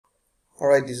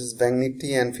Alright, this is Bank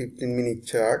Nifty and 15-minute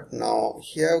chart. Now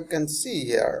here you can see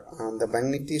here the Bank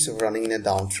Nifty is running in a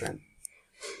downtrend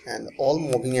and all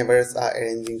moving averages are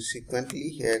arranging sequentially.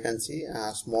 Here you can see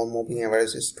small moving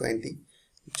average is 20,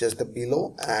 just the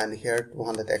below, and here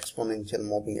 200 exponential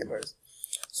moving average.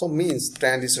 So means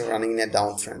trend is running in a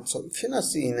downtrend. So if you're not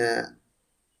seeing a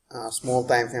small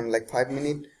time frame like 5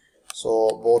 minutes,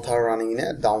 so both are running in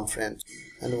a downtrend.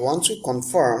 And once we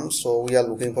confirm, so we are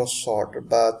looking for short,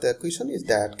 but the question is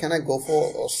that can I go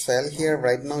for a sell here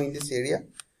right now in this area?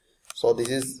 So this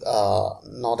is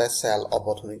not a sell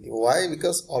opportunity. Why?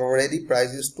 Because already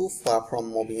price is too far from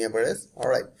moving average. All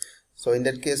right, so in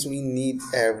that case we need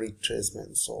a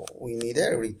retracement. So we need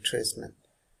a retracement,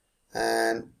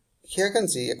 and here you can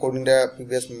see according to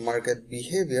previous market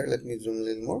behavior. Let me zoom a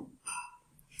little more.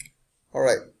 All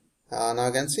right, now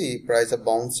you can see price are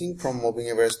bouncing from moving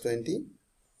average 20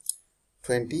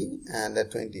 and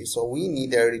 20. So we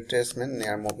need a retracement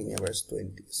near moving average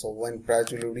 20. So when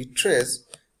price will retrace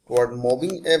toward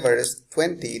moving average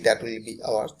 20, that will be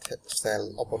our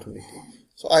sell opportunity.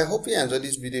 So I hope you enjoyed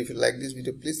this video. If you like this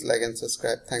video, please like and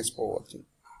subscribe. Thanks for watching.